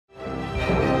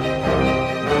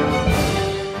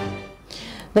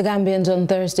The Gambians on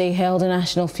Thursday held a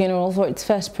national funeral for its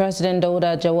first president,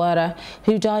 Dawda Jawara,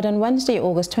 who died on Wednesday,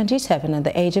 August 27 at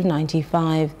the age of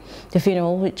 95. The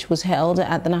funeral, which was held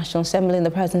at the National Assembly in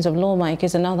the presence of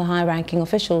lawmakers and other high-ranking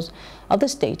officials of the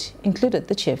state, included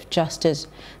the Chief Justice.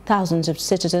 Thousands of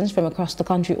citizens from across the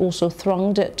country also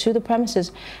thronged to the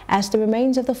premises as the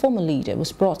remains of the former leader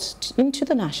was brought into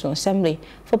the National Assembly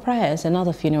for prayers and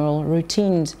other funeral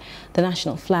routines. The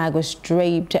national flag was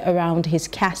draped around his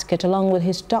casket along with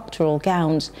his doctoral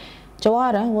gowns.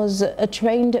 Jawara was a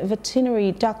trained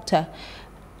veterinary doctor.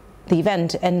 The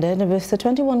event ended with the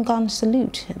 21-gun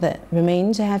salute. The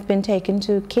remains have been taken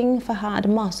to King Fahad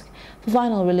Mosque for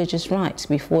final religious rites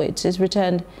before it is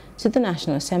returned to the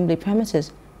National Assembly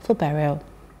premises for burial.